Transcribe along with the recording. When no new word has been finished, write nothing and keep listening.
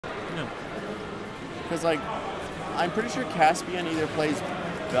Because, like, I'm pretty sure Caspian either plays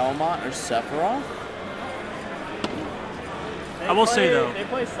Belmont or Sephiroth. I will say, though. They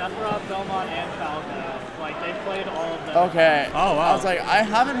play Sephiroth, Belmont, and Falco. Like, they played all of them. Okay. Oh, wow. I was like, I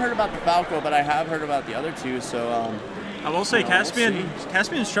haven't heard about the Falco, but I have heard about the other two, so, I will say, we'll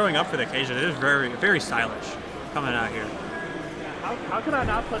Caspian's showing up for the occasion. It is very, very stylish coming out here. How could I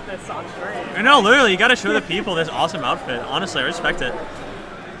not put this on screen? I know, literally, you got to show the people this awesome outfit. Honestly, I respect it.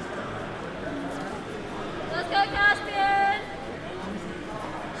 Let's go, Caspian!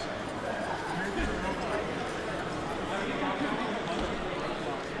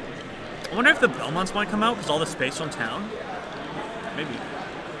 I wonder if the Belmonts might come out because all the space on town. Maybe.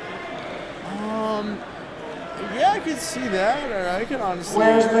 yeah, I could see that, or I could honestly...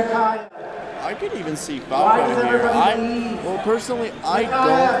 Where's Micaiah? I could even see Why Falco does here. everybody leave? Well, personally, I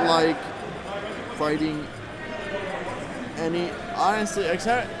don't like fighting any... Honestly,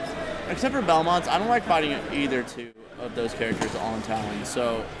 except for Belmonts, I don't like fighting either two of those characters on town.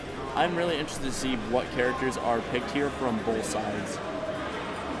 So I'm really interested to see what characters are picked here from both sides.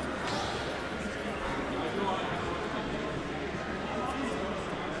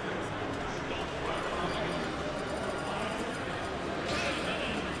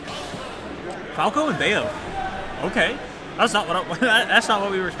 Falco and Bayo. Okay. That's not what that's not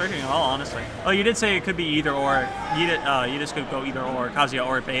what we were expecting at all, honestly. Oh, you did say it could be either or. Yeetus could go either or, Kazuya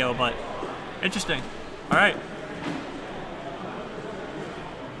or Bayo, but interesting. All right.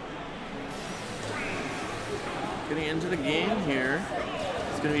 Getting into the game here,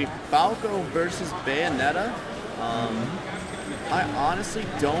 it's going to be Falco versus Bayonetta. I honestly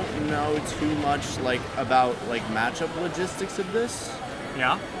don't know too much about matchup logistics of this.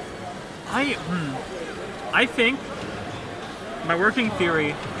 Yeah. I think my working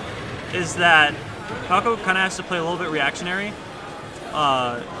theory is that Falco kind of has to play a little bit reactionary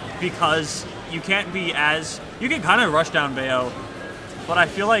because you can't be you can kind of rush down Bayo, but I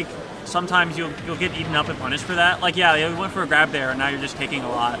feel like sometimes you'll get eaten up and punished for that. Like, yeah, you went for a grab there and now you're just taking a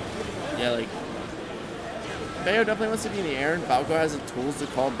lot. Yeah, Bayo definitely wants to be in the air, and Falco has the tools to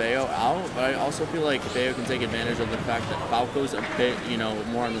call Bayo out, but I also feel like Bayo can take advantage of the fact that Falco's a bit,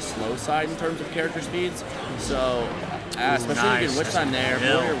 more on the slow side in terms of character speeds. So, especially if you can witch on there,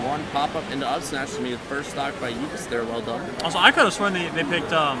 Warrior 1 pop-up into up smash to be the first stock by Yeetus there, well done. Also, I could have sworn they picked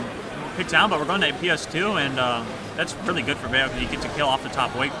down, but we're going to PS2, and that's really good for Bayo because you get to kill off the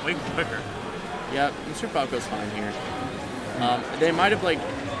top way quicker. Yeah, I'm sure Falco's fine here. They might have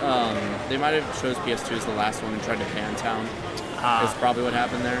chose PS2 as the last one and tried to pan town. Is probably what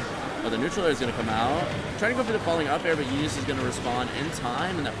happened there. But the neutral air is going to come out. Trying to go for the falling up air, but Yeetus is going to respond in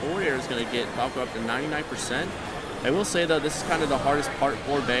time, and that forward air is going to get Falco up to 99%. I will say, though, this is kind of the hardest part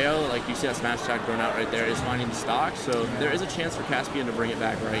for Bayo. Like, you see that smash attack thrown out right there is finding the stock, so there is a chance for Caspian to bring it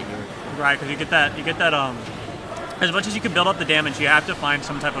back right here. Right, because you get that, as much as you can build up the damage, you have to find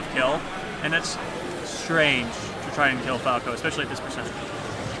some type of kill, and that's strange to try and kill Falco, especially at this percentage.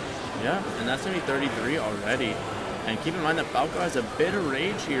 Yeah, and that's going to be 33 already. And keep in mind that Falco has a bit of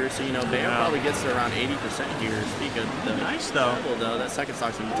rage here, so, Bayo probably gets to around 80% here. Speak of the nice, though. Trouble, though, that second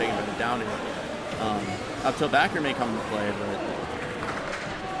stock's going to be taken by the down air. Up till backer may come into play,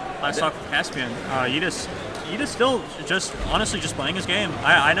 but... Last stock for Caspian. Yeetus still honestly just playing his game.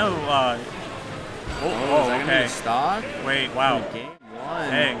 I know... is that going to be a stock? Wait, wow. Game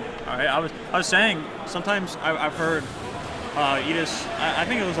one. Dang. All right, I was saying, sometimes I've heard Yeetus, I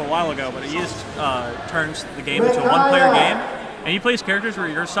think it was a while ago, but Yeetus turns the game into a one-player game, and he plays characters where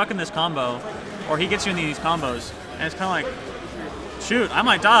you're stuck in this combo, or he gets you in these combos, and it's kind of like, shoot, I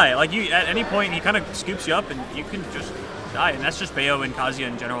might die. Like, at any point, he kind of scoops you up, and you can just die, and that's just Bayo and Kazuya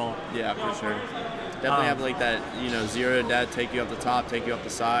in general. Yeah, for sure. Definitely have that, zero dead, take you up the top, take you up the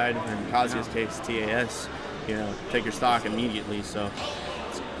side, and in Kazuya's case, TAS, take your stock immediately. So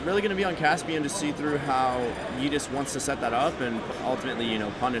it's really going to be on Caspian to see through how Yeetus wants to set that up and ultimately,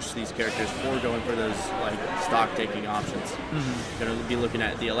 punish these characters for going for those stock taking options. Going to be looking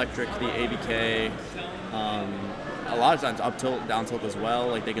at the electric, the ABK, a lot of times up tilt, down tilt as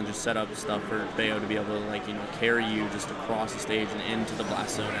well. They can just set up stuff for Bayo to be able to carry you just across the stage and into the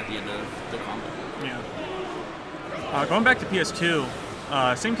blast zone at the end of the combo. Yeah. Going back to PS2,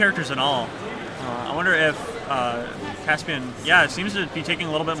 same characters and all. I wonder if Caspian, it seems to be taking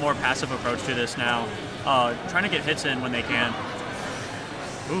a little bit more passive approach to this now, trying to get hits in when they can.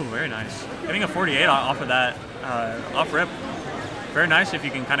 Ooh, very nice. Getting a 48 off of that, off rip. Very nice if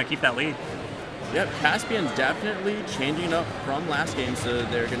you can kind of keep that lead. Yep, Caspian definitely changing up from last game, so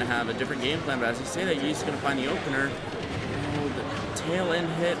they're going to have a different game plan. But as you say that, Yeetus going to find the opener. Oh, the tail end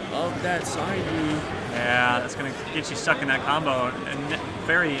hit of that side B. Yeah, that's going to get you stuck in that combo. And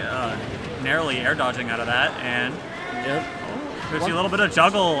very narrowly air dodging out of that, and Yep. there's a little bit of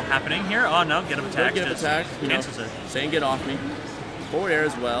juggle happening here. Oh no, get him attacked. Get him attacked. Cancels it. Saying get off me. Forward air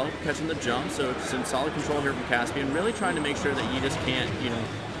as well, catching the jump, so some solid control here from Caspian, really trying to make sure that Yeetus can't,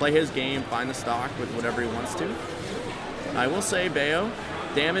 play his game, find the stock with whatever he wants to. I will say, Bayo,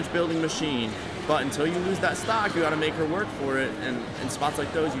 damage building machine, but until you lose that stock, you got to make her work for it, and in spots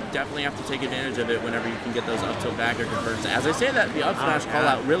like those, you definitely have to take advantage of it whenever you can get those up tilt back air conversions. As I say that, the up smash call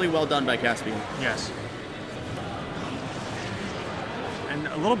out, really well done by Caspian. Yes. And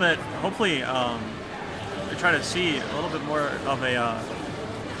a little bit, hopefully, we try to see a little bit more of a,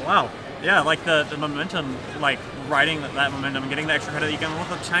 wow, yeah, like the momentum, like riding that momentum, getting the extra credit you can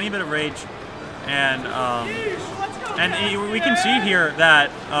with a tiny bit of rage, and we can see here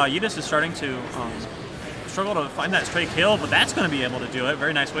that Yeetus is starting to struggle to find that straight kill, but that's going to be able to do it.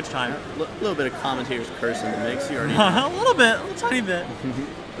 Very nice switch time. A little bit of commentator's curse in the mix. You already a little bit, a tiny bit.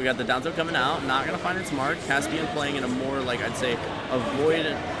 We got the down tilt coming out, not going to find its mark. Caspian playing in a more, like I'd say,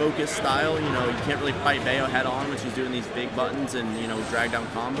 avoidant focus style. You can't really fight Bayo head on when she's doing these big buttons and, drag down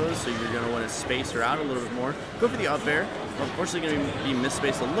combos, so you're going to want to space her out a little bit more. Go for the up air. Unfortunately, going to be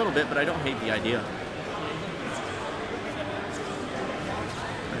misspaced a little bit, but I don't hate the idea.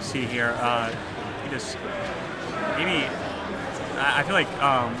 Let's see here. Just maybe I feel like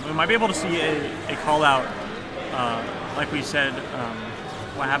we might be able to see a call out, like we said,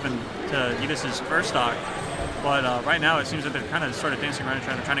 what happened to Yeetus' first stock. But right now it seems that they're kind of sort of dancing around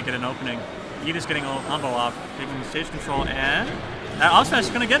and trying to get an opening. Yeetus getting a little combo off, taking stage control, and that off smash is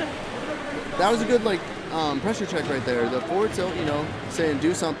going to get it. That was a good pressure check right there. The forward tilt, saying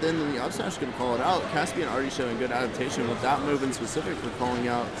do something, and the up smash is going to call it out. Caspian already showing good adaptation with that move in specific for calling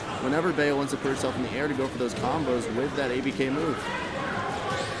out whenever Bayo wants to put herself in the air to go for those combos with that ABK move.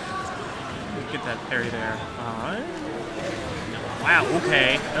 Get that parry there. Wow,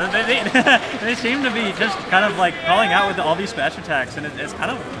 okay. They seem to be just kind of like calling out with all these smash attacks, and it's kind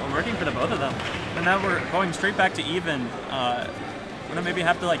of working for the both of them. And now we're going straight back to even. We're gonna maybe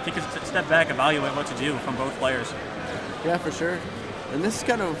have to take a step back, evaluate what to do from both players. Yeah, for sure. And this is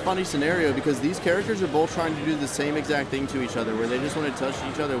kind of a funny scenario because these characters are both trying to do the same exact thing to each other, where they just want to touch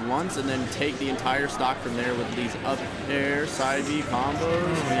each other once and then take the entire stock from there with these up air, side B combos.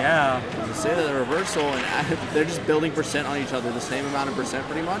 Oh, yeah. To say that the reversal, and they're just building percent on each other, the same amount of percent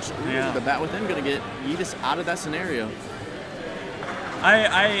pretty much. Yeah. The bat within going to get Yeetus out of that scenario.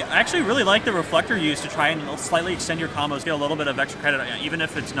 I actually really like the reflector use to try and slightly extend your combos, get a little bit of extra credit, even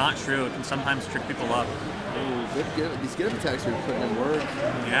if it's not true. It can sometimes trick people up. Ooh, these get up attacks are putting in work.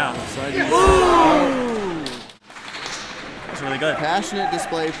 Yeah. Ooh! That's really good. Passionate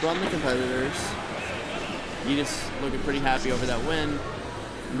display from the competitors. Yeetus looking pretty happy over that win.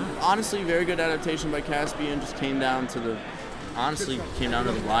 Honestly, very good adaptation by Caspian. Just came down to the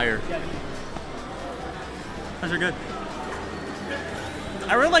wire. Those are good.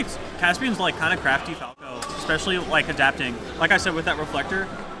 I really liked Caspian's kind of crafty Falco, especially adapting, like I said, with that reflector,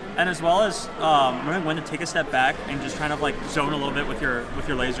 and as well as knowing when to take a step back and just trying to zone a little bit with your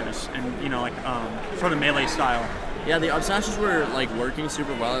lasers and sort of melee style. Yeah, the up smashes were working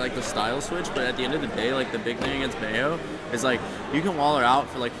super well. I like the style switch, but at the end of the day, the big thing against Bayo is you can wall her out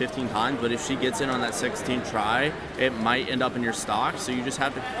for 15 times, but if she gets in on that 16th try, it might end up in your stock. So you just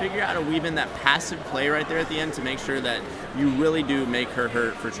have to figure out how to weave in that passive play right there at the end to make sure that you really do make her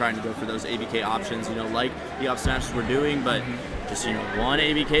hurt for trying to go for those ABK options, like the up smashes were doing, but just one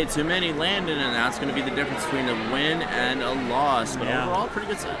ABK too many landed, and that's going to be the difference between a win and a loss. But overall, pretty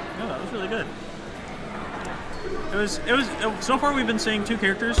good set. Yeah, that was really good. It was so far we've been seeing two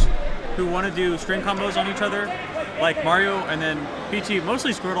characters who want to do string combos on each other, like Mario and then PT,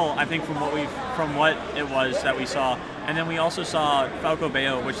 mostly Squirtle, I think from what it was that we saw. And then we also saw Falco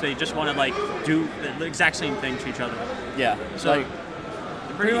Bayo, which they just want to do the exact same thing to each other. Yeah. So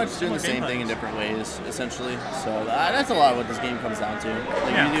pretty much doing the same thing in different ways, essentially. So that's a lot of what this game comes down to.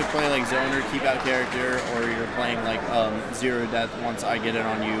 You either play zoner, keep out character, or you're playing zero death. Once I get it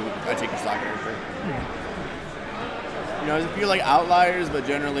on you, I take your stock character. If you're outliers, but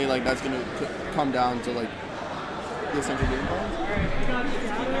generally that's going to come down to the essential game plan.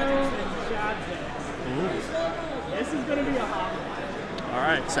 This is going to be a hot one. All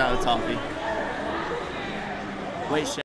right, salad toffee. Wait,